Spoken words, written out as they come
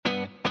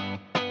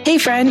Hey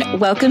friend,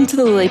 welcome to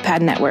the Lily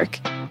Pad Network.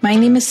 My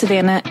name is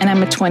Savannah and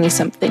I'm a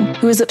 20-something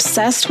who is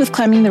obsessed with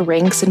climbing the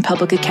ranks in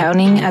public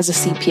accounting as a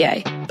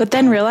CPA, but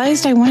then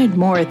realized I wanted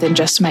more than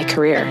just my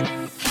career.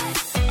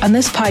 On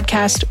this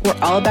podcast,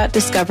 we're all about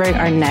discovering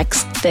our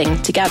next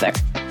thing together.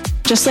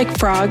 Just like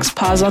frogs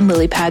pause on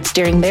lily pads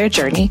during their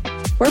journey,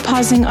 we're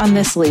pausing on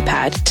this lily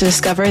pad to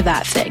discover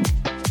that thing.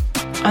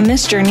 On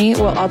this journey,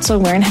 we'll also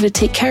learn how to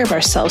take care of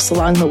ourselves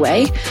along the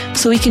way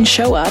so we can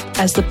show up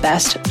as the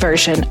best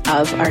version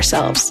of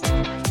ourselves.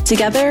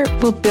 Together,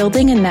 we're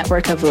building a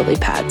network of lily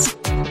pads.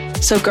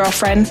 So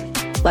girlfriend,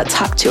 let's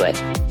hop to it.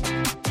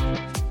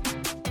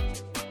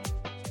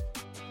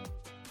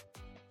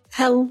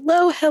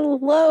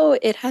 Hello.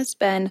 It has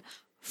been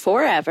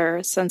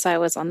forever since I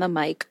was on the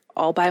mic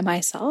all by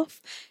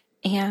myself.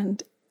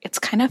 And it's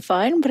kind of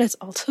fun, but it's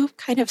also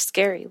kind of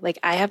scary. Like,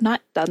 I have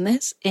not done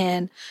this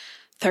in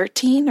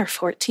 13 or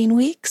 14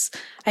 weeks.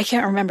 I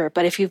can't remember,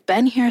 but if you've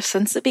been here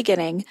since the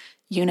beginning,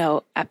 you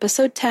know,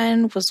 episode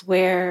 10 was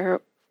where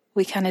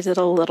we kind of did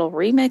a little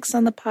remix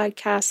on the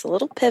podcast, a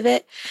little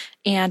pivot,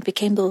 and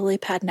became the Lily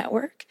Pad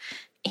Network.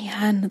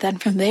 And then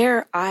from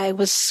there, I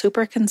was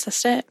super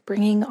consistent,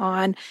 bringing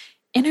on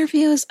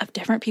interviews of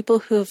different people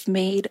who have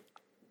made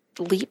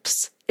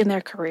leaps in their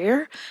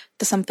career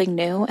to something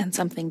new and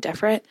something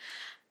different.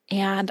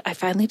 And I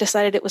finally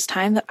decided it was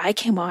time that I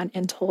came on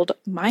and told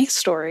my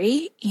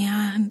story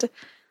and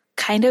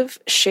kind of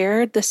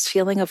shared this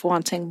feeling of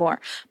wanting more.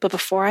 But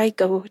before I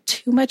go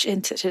too much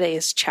into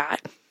today's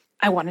chat,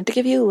 I wanted to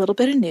give you a little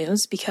bit of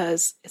news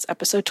because it's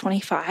episode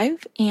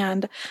 25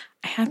 and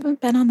I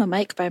haven't been on the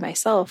mic by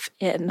myself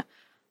in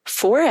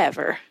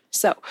forever.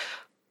 So,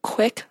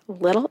 quick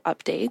little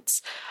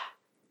updates.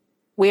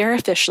 We're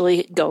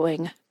officially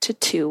going to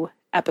 2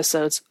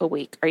 episodes a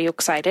week. Are you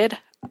excited?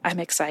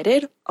 I'm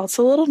excited,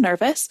 also a little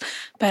nervous,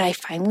 but I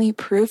finally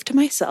proved to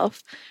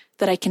myself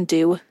that I can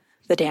do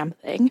the damn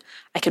thing.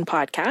 I can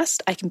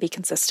podcast, I can be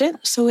consistent,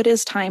 so it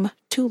is time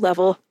to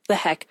level the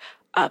heck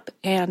up.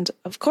 And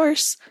of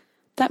course,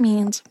 that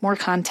means more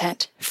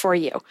content for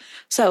you.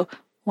 So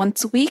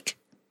once a week,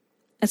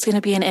 it's going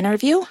to be an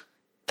interview.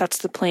 That's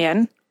the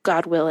plan,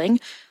 God willing.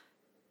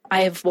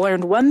 I have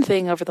learned one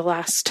thing over the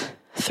last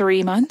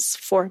 4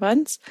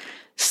 months.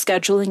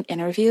 Scheduling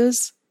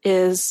interviews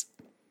is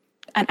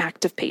an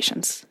act of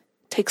patience.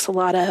 It takes a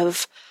lot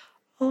of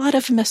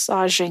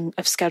massaging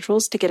of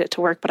schedules to get it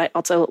to work, but I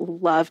also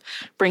love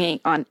bringing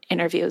on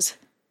interviews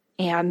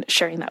and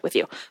sharing that with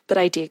you. But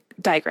I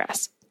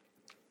digress.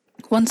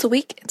 Once a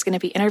week, it's going to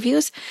be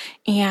interviews,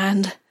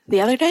 and the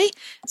other day,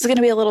 it's going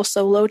to be a little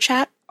solo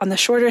chat on the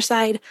shorter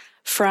side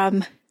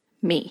from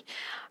me.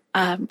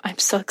 I'm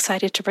so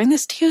excited to bring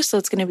this to you. So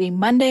it's going to be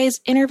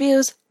Mondays,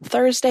 interviews,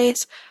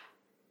 Thursdays.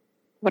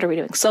 What are we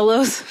doing?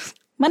 Solos?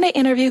 Monday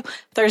interview,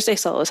 Thursday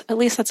solos. At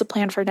least that's a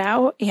plan for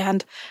now.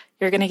 And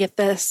you're going to get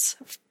this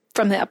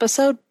from the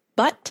episode,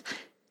 but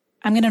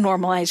I'm going to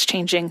normalize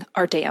changing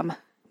our damn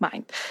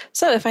mind.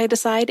 So if I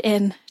decide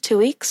in 2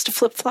 weeks to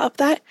flip-flop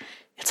that,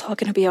 it's all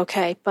going to be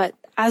okay. But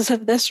as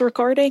of this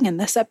recording and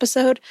this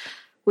episode,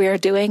 we are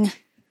doing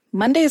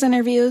Monday's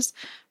interviews,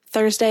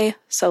 Thursday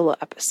solo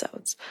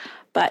episodes.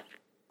 But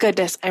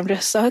goodness, I'm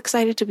just so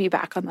excited to be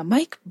back on the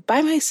mic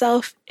by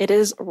myself. It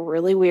is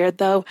really weird,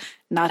 though,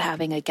 not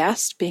having a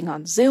guest, being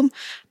on Zoom,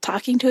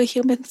 talking to a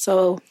human.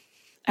 So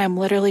I'm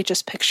literally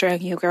just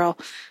picturing you, girl,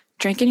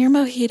 drinking your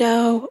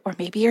mojito, or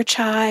maybe your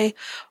chai,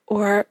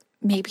 or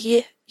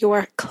maybe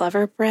your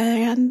Clever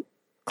Brands.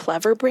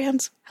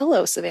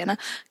 Hello, Savannah.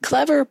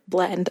 Clever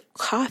Blend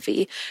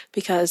coffee,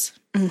 because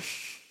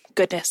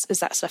goodness, is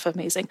that stuff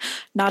amazing.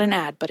 Not an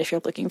ad, but if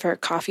you're looking for a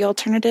coffee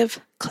alternative,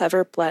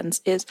 Clever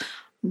Blends is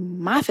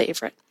my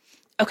favorite.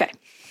 Okay,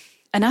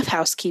 enough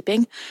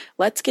housekeeping.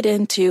 Let's get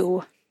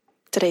into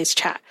today's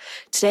chat.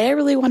 Today, I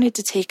really wanted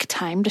to take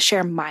time to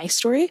share my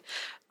story,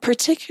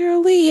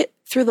 particularly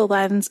through the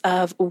lens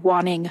of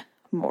wanting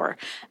more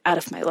out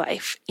of my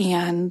life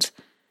and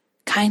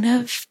kind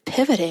of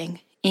pivoting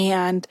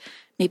and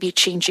maybe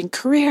changing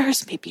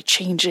careers, maybe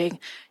changing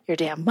your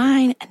damn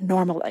mind and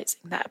normalizing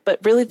that. But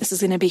really, this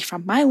is going to be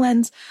from my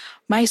lens,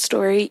 my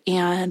story,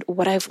 and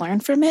what I've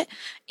learned from it.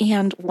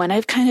 And when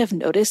I've kind of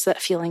noticed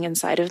that feeling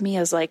inside of me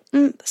is like,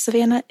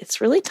 Savannah,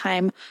 it's really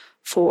time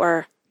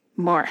for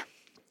more.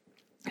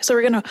 So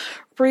we're going to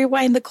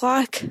rewind the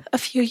clock a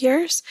few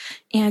years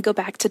and go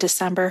back to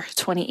December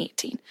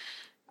 2018.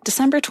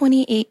 December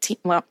 2018,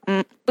 well,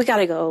 we got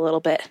to go a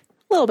little bit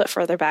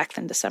further back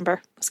than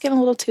December. I was getting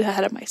a little too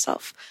ahead of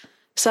myself.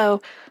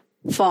 So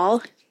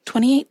fall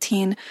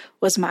 2018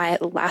 was my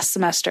last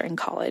semester in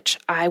college.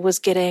 I was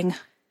getting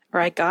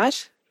my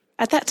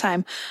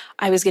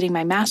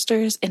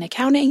master's in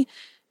accounting,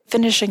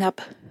 finishing up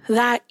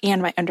that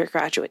and my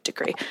undergraduate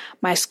degree.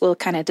 My school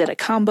kind of did a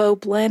combo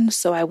blend,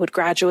 so I would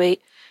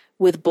graduate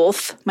with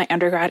both my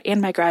undergrad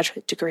and my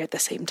graduate degree at the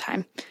same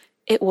time.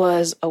 It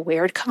was a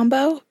weird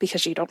combo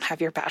because you don't have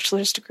your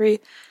bachelor's degree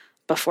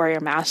before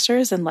your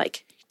master's. And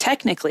like,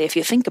 technically, if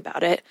you think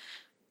about it,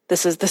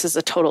 this is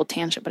a total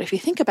tangent, but if you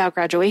think about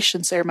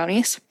graduation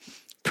ceremonies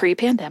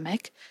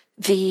pre-pandemic,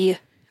 the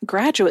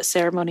graduate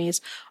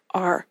ceremonies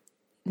are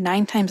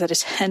 9 times out of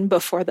 10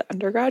 before the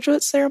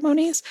undergraduate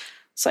ceremonies.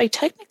 So I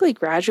technically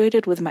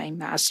graduated with my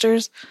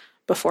master's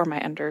before my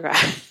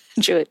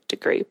undergraduate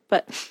degree,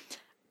 but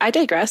I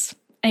digress.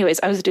 Anyways,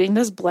 I was doing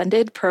this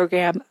blended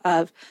program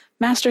of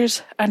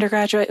master's,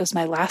 undergraduate. It was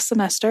my last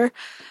semester.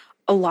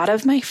 A lot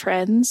of my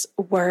friends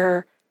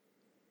were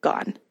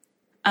gone.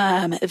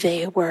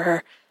 They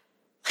were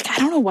like, I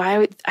don't know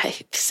why I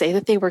say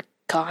that they were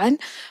gone,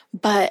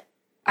 but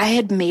I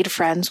had made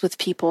friends with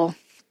people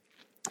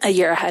a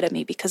year ahead of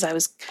me because I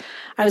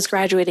was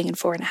graduating in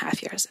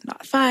 4.5 years and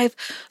not 5.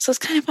 So it's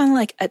kind of on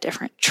like a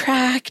different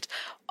track.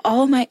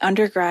 All my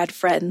undergrad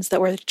friends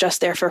that were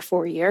just there for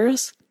 4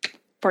 years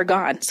were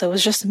gone. So it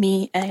was just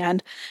me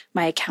and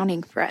my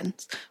accounting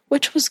friends,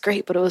 which was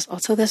great, but it was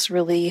also this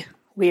really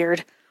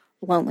weird,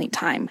 lonely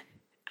time.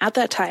 At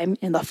that time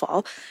in the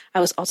fall, I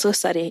was also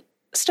studying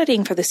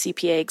for the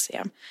CPA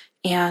exam.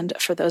 And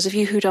for those of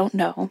you who don't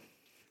know,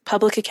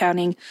 public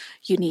accounting,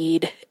 you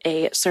need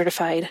a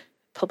certified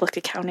public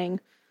accounting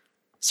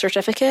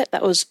certificate.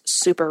 That was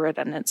super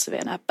redundant,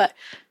 Savannah. But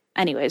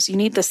anyways, you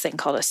need this thing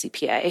called a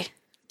CPA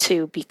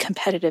to be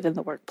competitive in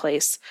the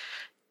workplace.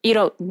 You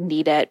don't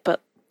need it,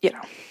 but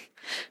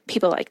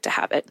people like to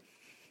have it.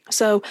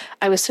 So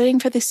I was studying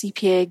for the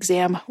CPA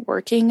exam,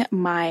 working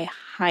my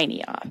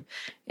hiney off.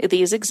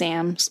 These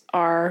exams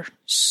are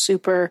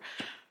super,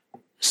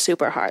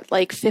 super hard,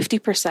 like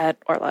 50%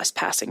 or less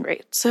passing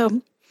rate.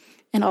 So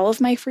in all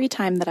of my free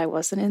time that I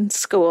wasn't in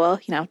school,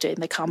 doing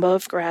the combo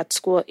of grad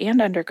school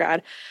and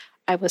undergrad,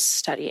 I was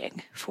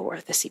studying for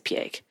the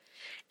CPA.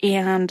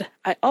 And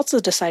I also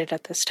decided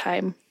at this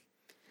time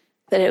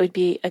that it would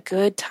be a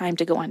good time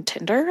to go on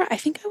Tinder. I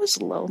think I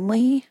was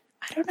lonely.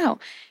 I don't know.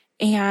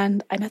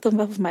 And I met the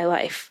love of my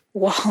life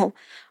while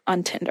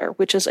on Tinder,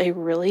 which is a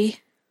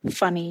really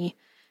funny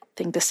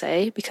thing to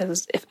say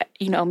because if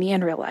you know me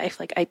in real life,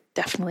 like I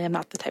definitely am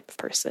not the type of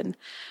person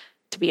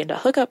to be into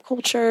hookup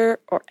culture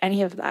or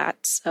any of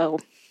that. So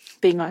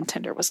being on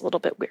Tinder was a little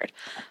bit weird.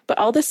 But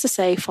all this to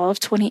say, fall of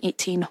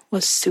 2018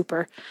 was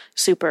super,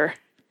 super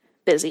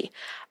busy.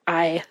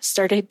 I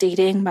started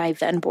dating my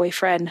then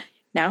boyfriend,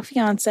 now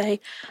fiance,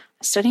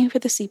 studying for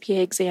the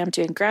CPA exam,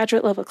 doing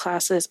graduate level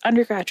classes,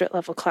 undergraduate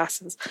level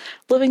classes,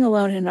 living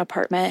alone in an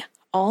apartment,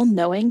 all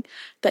knowing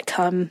that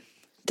come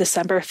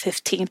December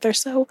 15th or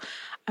so,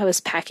 I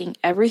was packing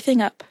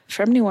everything up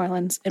from New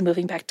Orleans and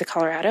moving back to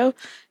Colorado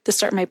to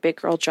start my big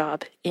girl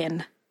job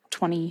in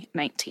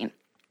 2019.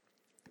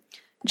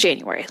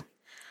 January.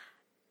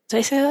 Did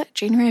I say that?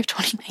 January of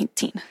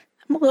 2019.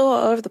 I'm a little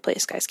all over the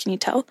place, guys. Can you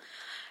tell?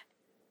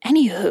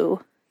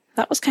 Anywho,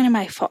 that was kind of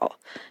my fall.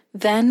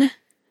 Then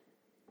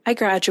I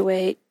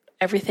graduate.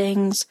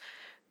 Everything's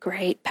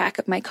great. Pack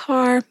up my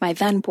car. My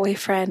then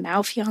boyfriend,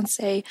 now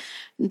fiance,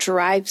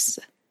 drives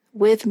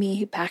with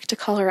me back to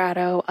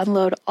Colorado,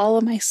 unload all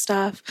of my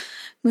stuff,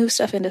 move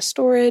stuff into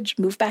storage,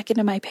 move back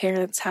into my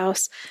parents'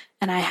 house,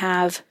 and I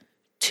have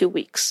 2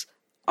 weeks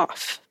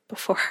off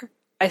before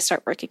I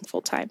start working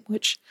full time,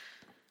 which,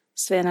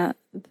 Savannah,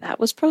 that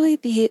was probably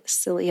the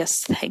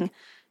silliest thing you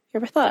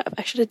ever thought of.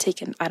 I should have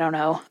taken, I don't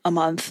know, a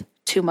month,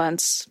 2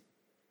 months,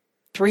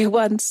 3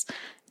 months,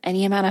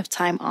 any amount of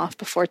time off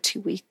before 2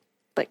 weeks.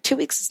 Like 2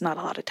 weeks is not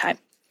a lot of time.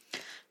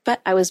 But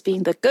I was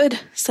being the good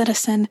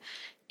citizen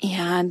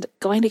and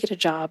going to get a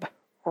job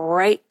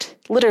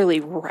literally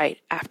right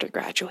after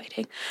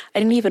graduating. I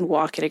didn't even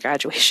walk at a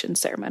graduation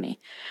ceremony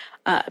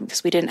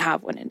because we didn't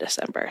have one in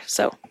December.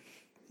 So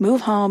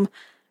move home,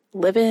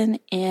 living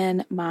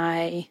in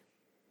my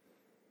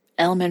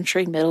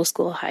elementary, middle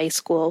school, high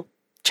school,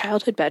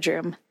 childhood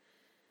bedroom,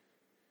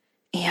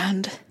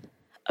 and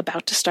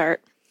about to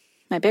start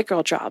my big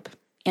girl job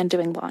and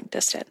doing long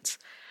distance.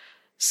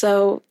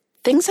 So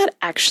things had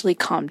actually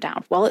calmed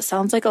down. While it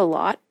sounds like a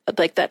lot,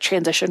 like that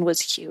transition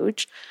was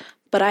huge,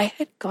 but I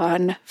had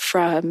gone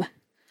from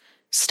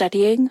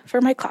studying for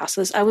my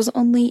classes. I was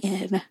only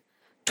in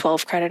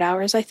 12 credit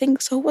hours, I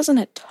think, so it wasn't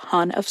a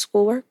ton of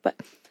schoolwork, but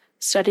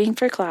studying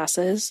for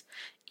classes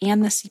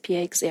and the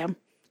CPA exam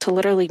to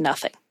literally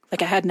nothing.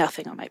 Like I had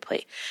nothing on my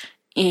plate,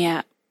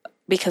 and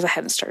because I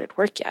hadn't started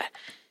work yet.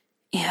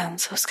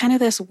 And so it's kind of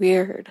this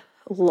weird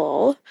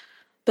lull,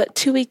 but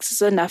 2 weeks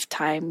is enough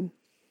time,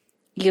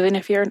 even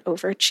if you're an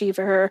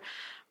overachiever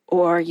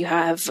or you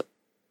have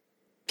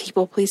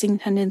people-pleasing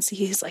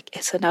tendencies, like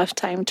it's enough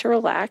time to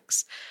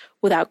relax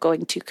without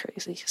going too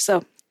crazy.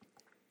 So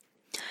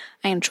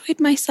I enjoyed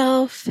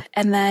myself,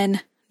 and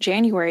then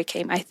January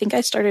came. I think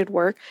I started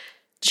work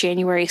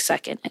January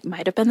 2nd. It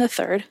might have been the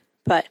 3rd,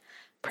 but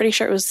pretty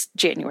sure it was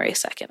January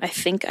 2nd. I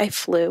think I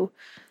flew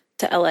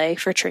to LA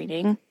for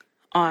training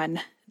on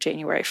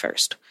January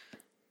 1st,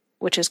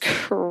 which is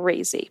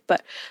crazy,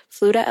 but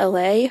flew to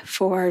LA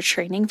for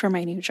training for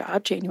my new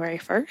job January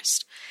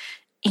 1st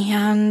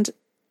and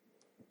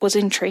was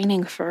in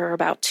training for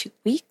about 2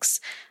 weeks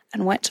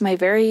and went to my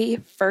very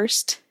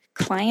first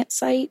client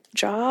site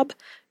job,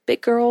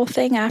 big girl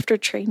thing after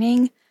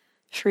training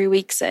 3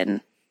 weeks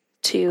in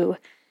to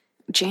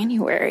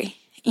January.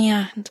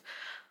 And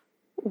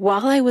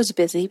while I was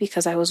busy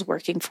because I was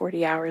working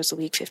 40 hours a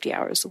week, 50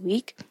 hours a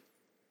week,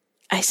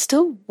 I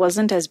still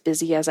wasn't as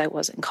busy as I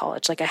was in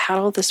college. Like I had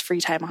all this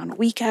free time on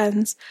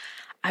weekends.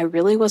 I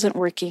really wasn't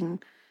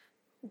working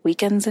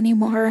weekends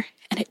anymore.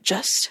 And it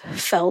just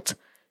felt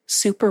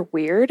super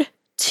weird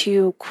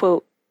to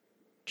quote,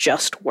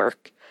 just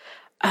work.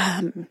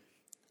 I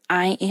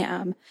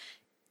am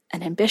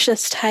an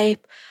ambitious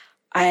type.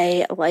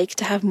 I like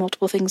to have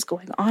multiple things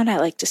going on. I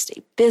like to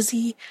stay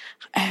busy.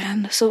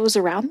 And so it was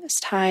around this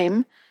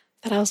time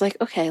that I was like,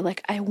 okay,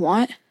 like I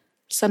want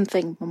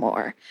something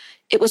more.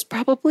 It was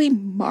probably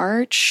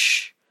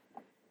mid-March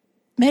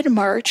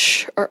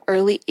or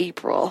early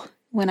April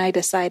when I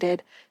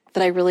decided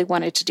that I really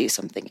wanted to do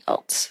something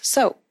else.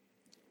 So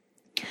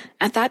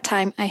at that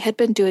time, I had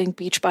been doing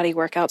Beachbody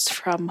workouts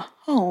from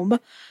home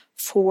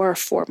for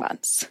 4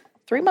 months,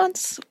 3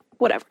 months,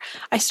 whatever.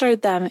 I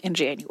started them in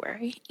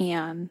January,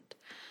 and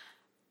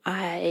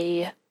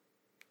I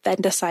then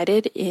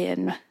decided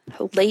in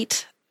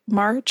late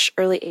March,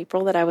 early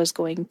April that I was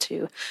going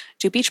to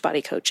do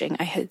Beachbody coaching.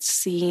 I had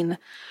seen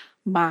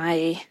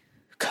my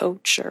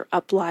coach or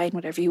upline,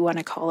 whatever you want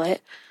to call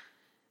it,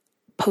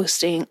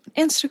 posting on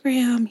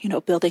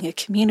Instagram, building a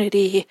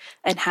community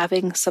and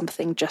having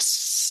something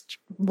just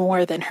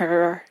more than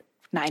her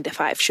 9 to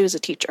 5. She was a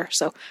teacher,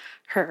 so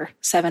her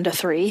 7 to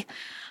 3.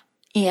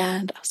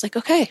 And I was like,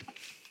 okay,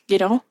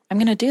 I'm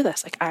going to do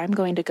this. Like, I'm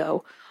going to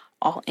go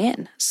all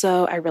in.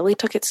 So I really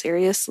took it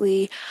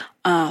seriously.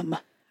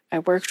 I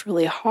worked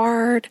really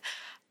hard.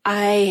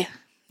 I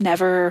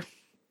never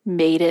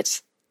made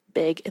it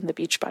big in the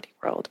Beachbody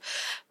world,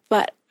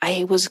 but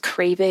I was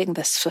craving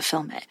this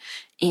fulfillment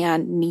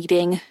and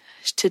needing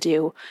to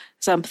do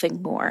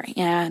something more.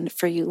 And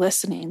for you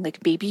listening,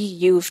 like maybe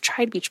you've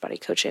tried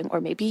Beachbody coaching,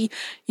 or maybe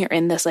you're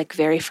in this like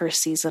very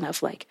first season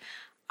of like,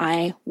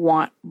 I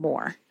want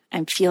more.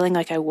 I'm feeling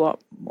like I want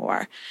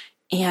more.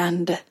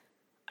 And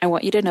I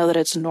want you to know that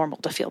it's normal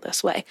to feel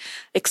this way,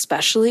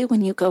 especially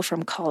when you go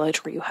from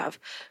college where you have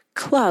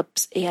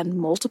clubs and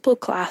multiple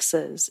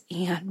classes,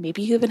 and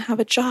maybe you even have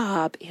a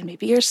job, and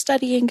maybe you're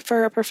studying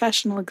for a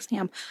professional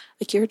exam.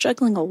 Like you're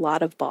juggling a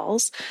lot of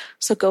balls.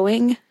 So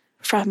going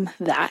from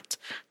that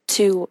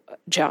to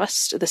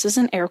just, this is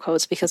in air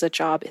quotes because a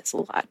job is a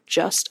lot,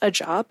 just a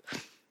job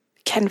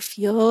can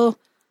feel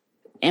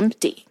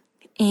empty.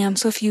 And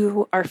so if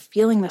you are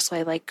feeling this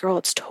way, like, girl,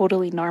 it's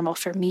totally normal.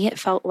 For me, it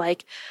felt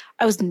like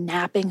I was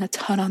napping a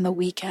ton on the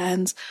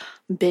weekends,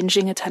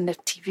 binging a ton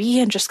of TV,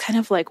 and just kind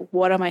of like,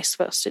 what am I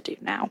supposed to do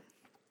now?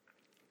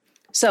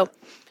 So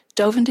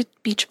dove into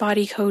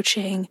Beachbody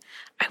coaching.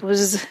 I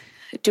was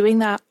doing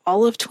that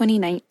all of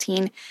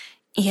 2019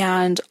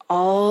 and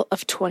all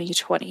of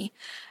 2020.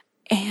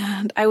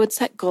 And I would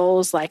set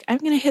goals like, I'm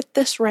going to hit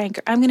this rank,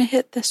 or I'm going to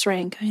hit this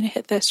rank, I'm going to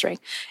hit this rank.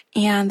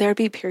 And there'd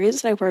be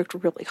periods that I worked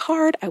really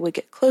hard. I would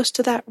get close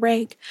to that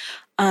rank.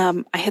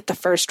 I hit the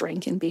first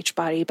rank in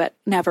Beachbody, but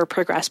never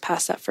progressed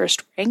past that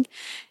first rank.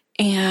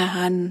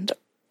 And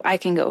I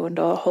can go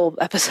into a whole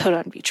episode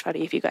on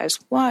Beachbody if you guys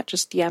want,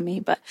 just DM me,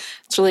 but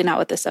it's really not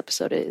what this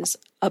episode is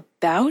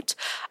about.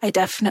 I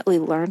definitely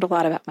learned a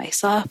lot about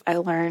myself. I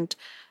learned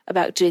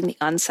about doing the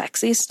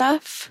unsexy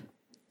stuff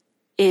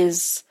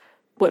is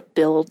what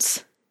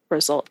builds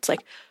results,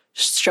 like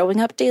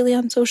showing up daily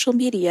on social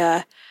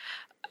media,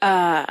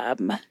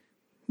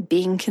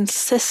 being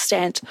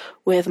consistent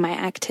with my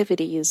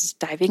activities,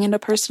 diving into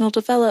personal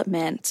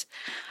development,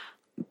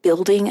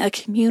 building a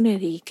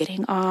community,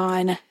 getting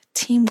on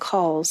team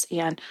calls,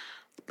 and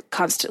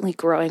constantly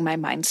growing my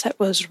mindset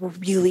was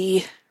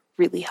really,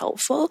 really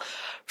helpful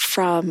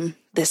from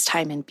this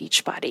time in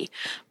Beachbody.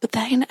 But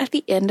then at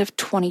the end of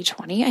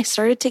 2020, I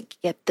started to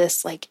get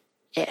this like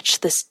itch,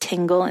 this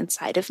tingle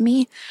inside of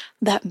me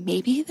that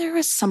maybe there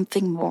was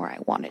something more I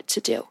wanted to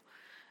do.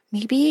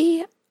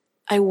 Maybe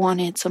I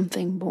wanted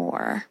something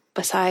more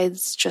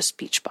besides just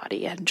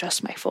Beachbody and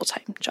just my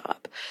full-time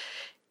job.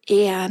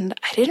 And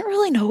I didn't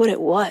really know what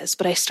it was,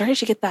 but I started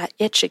to get that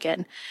itch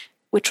again,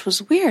 which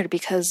was weird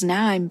because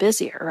now I'm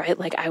busier, right?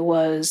 Like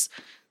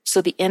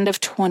so the end of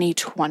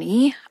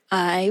 2020,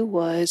 I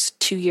was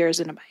 2 years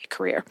into my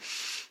career.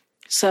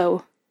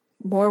 So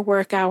more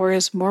work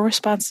hours, more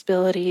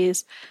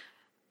responsibilities,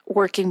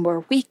 working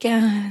more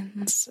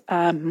weekends.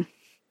 I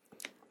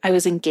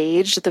was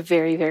engaged at the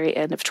very, very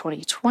end of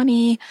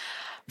 2020.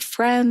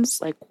 Friends,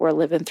 like, we're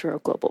living through a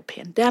global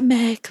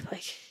pandemic,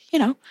 like,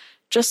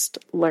 just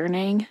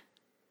learning,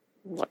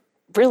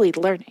 really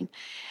learning.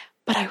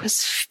 But I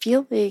was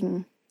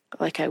feeling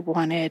like I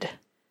wanted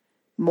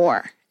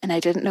more, and I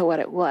didn't know what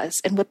it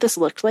was. And what this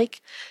looked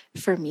like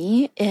for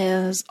me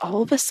is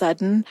all of a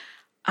sudden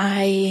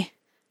I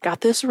got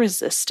this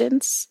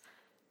resistance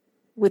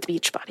with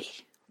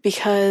Beachbody.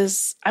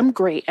 Because I'm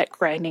great at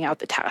grinding out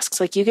the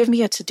tasks. Like, you give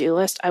me a to-do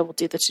list, I will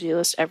do the to-do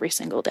list every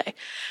single day.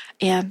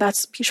 And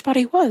that's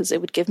Beachbody was. It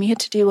would give me a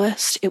to-do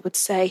list. It would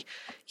say,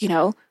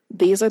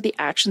 these are the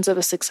actions of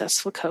a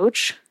successful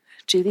coach.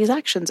 Do these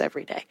actions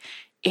every day.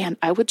 And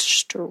I would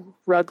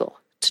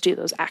struggle to do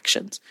those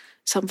actions.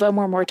 Some of them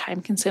were more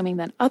time consuming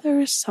than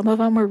others. Some of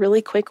them were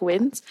really quick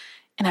wins.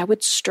 and I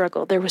would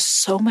struggle. There was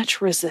so much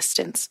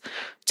resistance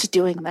to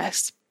doing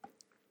this,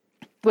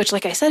 which,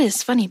 like I said,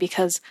 is funny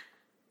because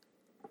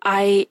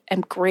I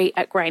am great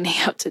at grinding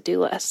out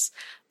to-do lists,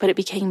 but it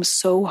became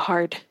so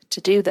hard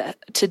to do the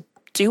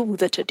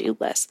to-do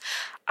list.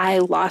 I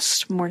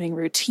lost morning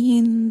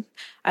routine.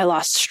 I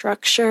lost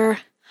structure.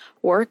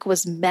 Work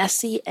was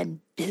messy and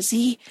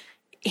busy.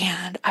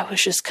 And I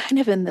was just kind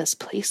of in this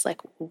place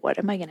like, what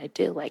am I going to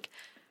do? Like,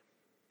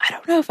 I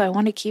don't know if I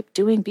want to keep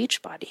doing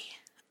Beachbody.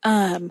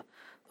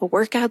 The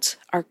workouts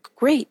are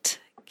great.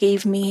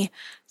 Gave me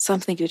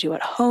something to do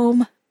at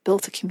home,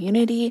 built a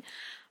community,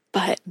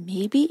 but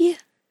maybe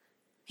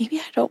I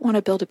don't want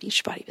to build a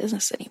Beachbody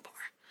business anymore.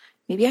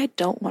 Maybe I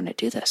don't want to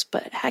do this,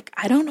 but heck,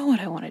 I don't know what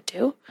I want to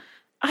do.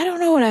 I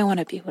don't know what I want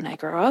to be when I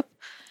grow up.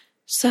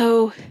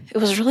 So it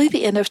was really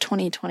the end of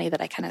 2020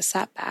 that I kind of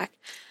sat back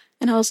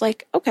and I was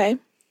like, okay,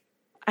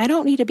 I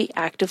don't need to be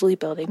actively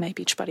building my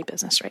Beachbody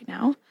business right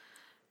now,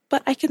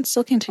 but I can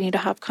still continue to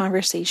have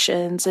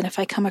conversations. And if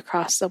I come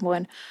across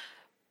someone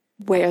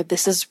where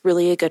this is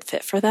really a good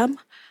fit for them,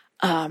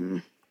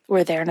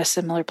 where they're in a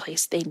similar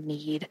place, they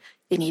need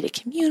a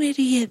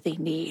community, they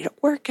need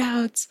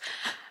workouts,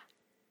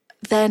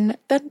 then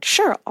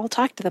sure, I'll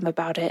talk to them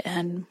about it.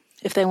 And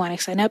if they want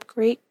to sign up,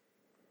 great,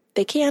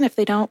 they can. If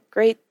they don't,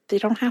 great, they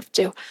don't have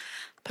to.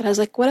 But I was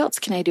like, what else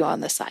can I do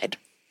on the side?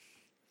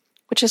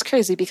 Which is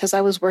crazy because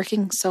I was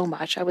working so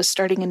much. I was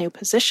starting a new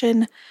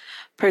position,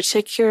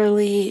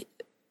 particularly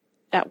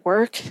at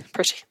work.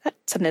 That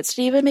sentence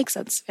didn't even make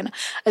sense. And I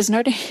was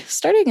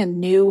starting a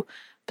new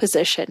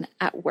position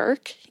at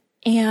work,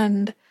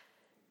 and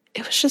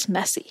it was just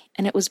messy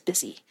and it was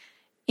busy.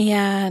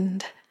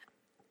 And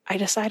I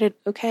decided,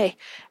 okay,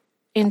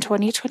 in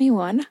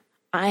 2021,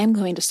 I am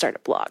going to start a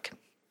blog.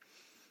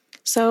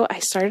 So I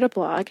started a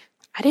blog.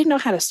 I didn't know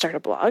how to start a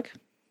blog.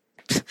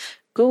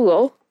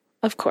 Google,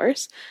 of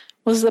course,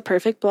 was the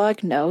perfect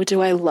blog. No.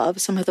 Do I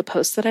love some of the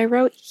posts that I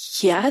wrote?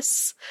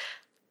 Yes.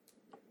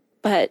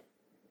 But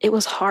it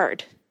was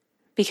hard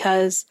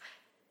because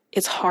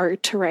it's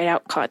hard to write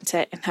out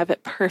content and have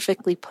it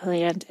perfectly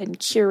planned and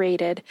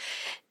curated,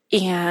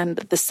 and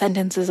the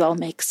sentences all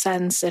make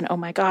sense. And oh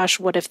my gosh,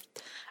 what if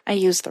I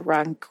use the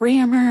wrong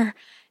grammar?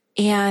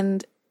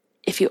 And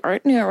if you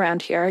aren't new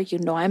around here, you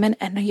know I'm an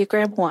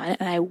Enneagram 1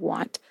 and I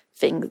want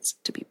things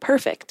to be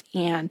perfect.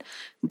 And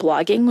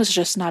blogging was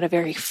just not a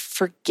very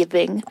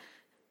forgiving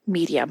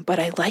medium, but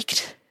I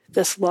liked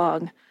this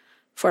long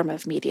form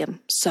of medium.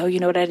 So you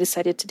know what I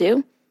decided to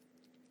do?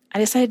 I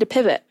decided to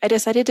pivot. I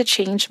decided to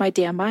change my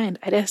damn mind.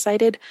 I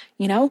decided,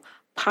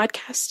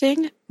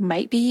 podcasting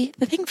might be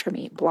the thing for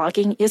me.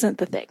 Blogging isn't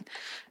the thing.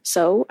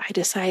 So I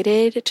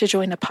decided to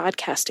join a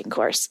podcasting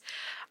course.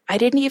 I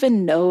didn't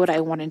even know what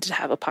I wanted to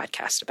have a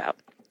podcast about.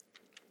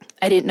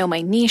 I didn't know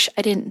my niche.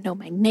 I didn't know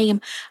my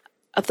name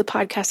of the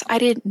podcast. I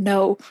didn't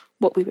know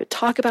what we would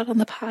talk about on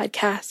the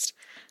podcast.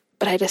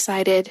 But I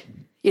decided,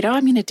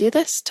 I'm going to do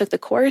this. Took the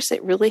course.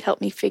 It really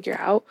helped me figure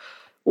out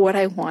what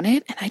I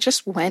wanted, and I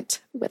just went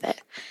with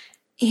it.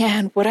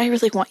 And what I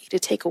really want you to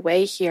take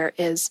away here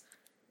is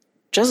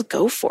just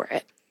go for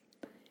it.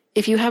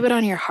 If you have it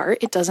on your heart,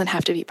 it doesn't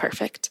have to be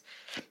perfect.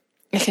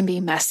 It can be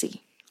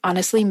messy.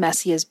 Honestly,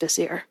 messy is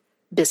busier.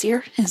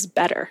 Busier is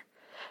better.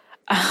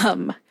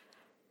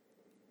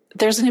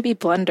 There's going to be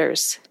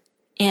blunders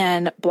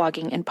in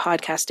blogging, in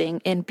podcasting,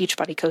 in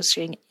Beachbody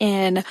coaching,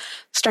 in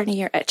starting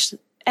your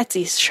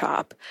Etsy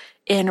shop,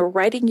 in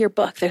writing your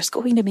book. There's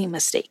going to be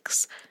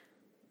mistakes,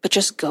 but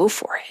just go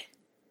for it.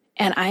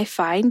 And I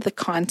find the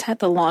content,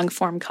 the long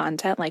form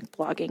content like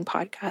blogging,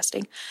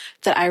 podcasting,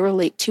 that I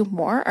relate to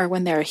more are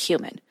when they're a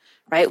human,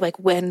 right? Like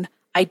when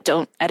I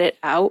don't edit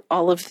out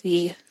all of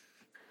the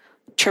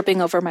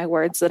tripping over my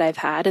words that I've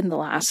had in the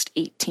last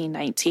 18,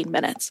 19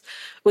 minutes.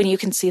 When you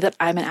can see that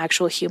I'm an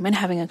actual human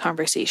having a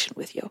conversation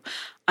with you.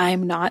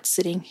 I'm not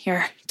sitting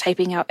here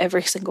typing out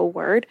every single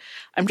word.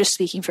 I'm just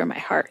speaking from my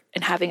heart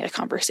and having a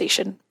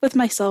conversation with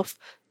myself,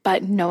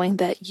 but knowing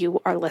that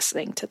you are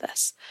listening to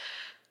this.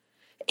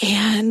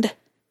 And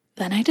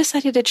then I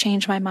decided to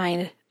change my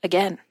mind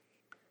again.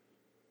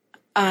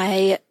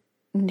 I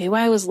knew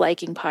I was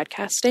liking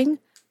podcasting,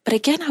 but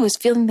again, I was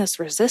feeling this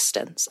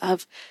resistance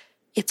of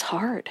it's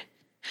hard.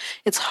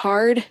 It's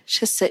hard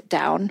to sit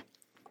down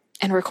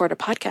and record a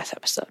podcast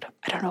episode.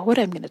 I don't know what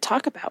I'm going to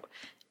talk about.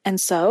 And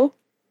so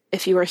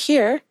if you were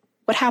here,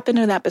 what happened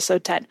in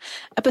episode 10?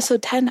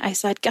 Episode 10, I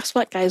said, guess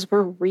what, guys?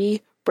 We're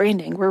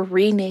rebranding. We're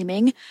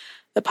renaming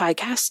the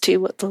podcast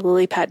to the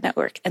Lily Pad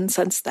Network. And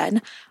since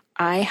then,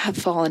 I have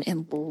fallen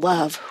in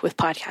love with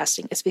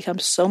podcasting. It's become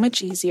so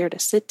much easier to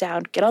sit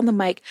down, get on the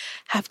mic,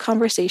 have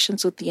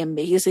conversations with the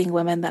amazing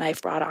women that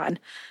I've brought on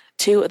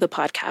to the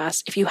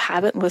podcast. If you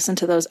haven't listened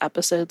to those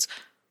episodes,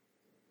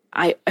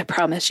 I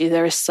promise you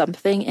there is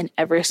something in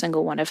every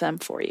single one of them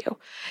for you.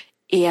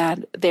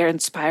 And they're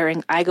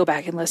inspiring. I go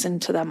back and listen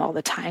to them all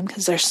the time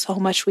because there's so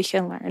much we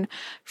can learn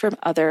from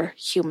other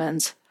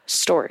humans'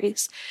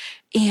 stories.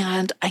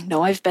 And I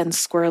know I've been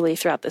squirrely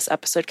throughout this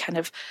episode, kind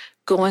of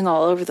going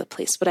all over the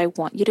place, but I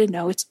want you to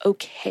know it's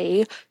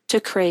okay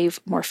to crave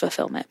more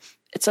fulfillment.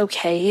 It's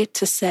okay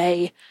to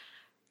say,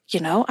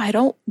 I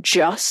don't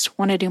just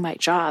want to do my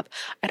job.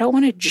 I don't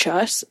want to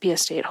just be a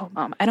stay-at-home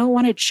mom. I don't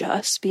want to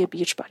just be a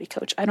Beachbody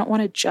coach. I don't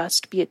want to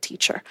just be a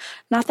teacher.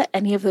 Not that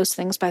any of those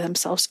things by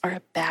themselves are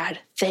a bad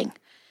thing.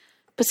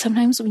 But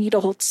sometimes we need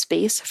to hold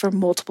space for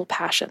multiple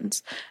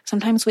passions.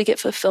 Sometimes we get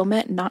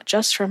fulfillment not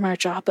just from our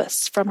job, but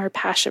from our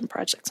passion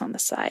projects on the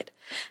side.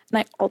 And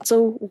I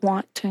also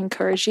want to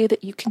encourage you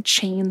that you can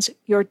change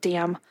your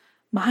damn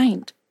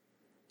mind.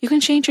 You can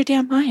change your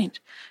damn mind.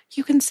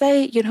 You can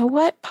say, you know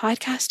what?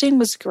 Podcasting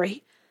was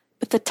great,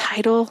 but the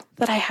title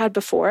that I had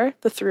before,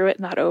 the Through It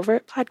Not Over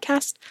It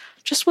podcast,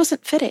 just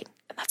wasn't fitting.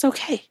 And that's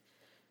okay.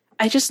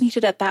 I just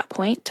needed at that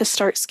point to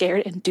start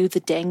scared and do the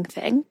dang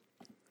thing,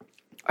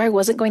 or I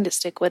wasn't going to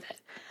stick with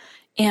it.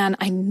 And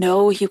I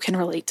know you can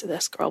relate to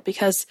this, girl,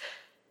 because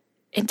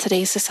in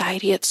today's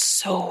society, it's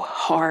so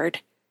hard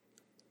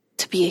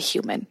to be a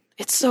human.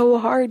 It's so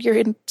hard.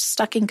 You're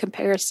stuck in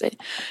comparison.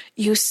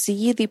 You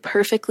see the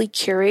perfectly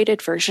curated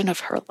version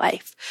of her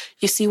life.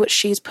 You see what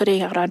she's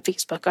putting out on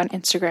Facebook, on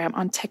Instagram,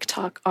 on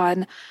TikTok,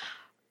 on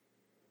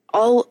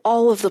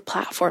all of the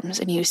platforms.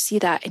 And you see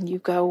that and you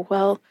go,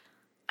 well,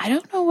 I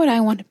don't know what I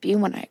want to be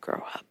when I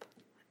grow up.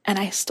 And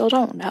I still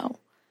don't know.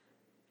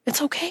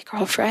 It's okay,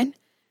 girlfriend.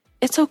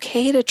 It's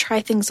okay to try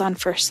things on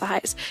for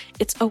size.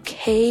 It's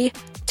okay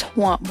to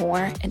want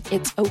more, and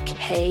it's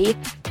okay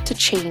to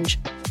change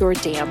your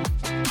damn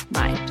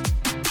mind.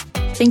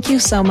 Thank you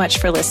so much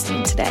for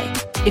listening today.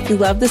 If you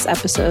love this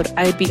episode,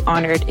 I would be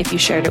honored if you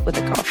shared it with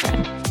a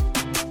girlfriend.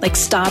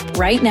 Stop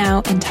right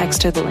now and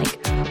text her the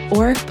link,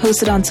 or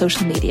post it on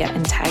social media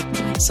and tag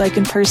me so I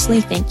can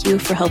personally thank you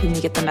for helping me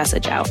get the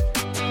message out.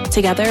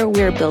 Together,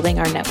 we are building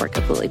our network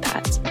of lily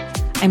pads.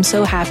 I'm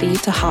so happy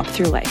to hop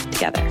through life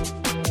together.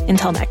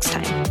 Until next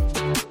time.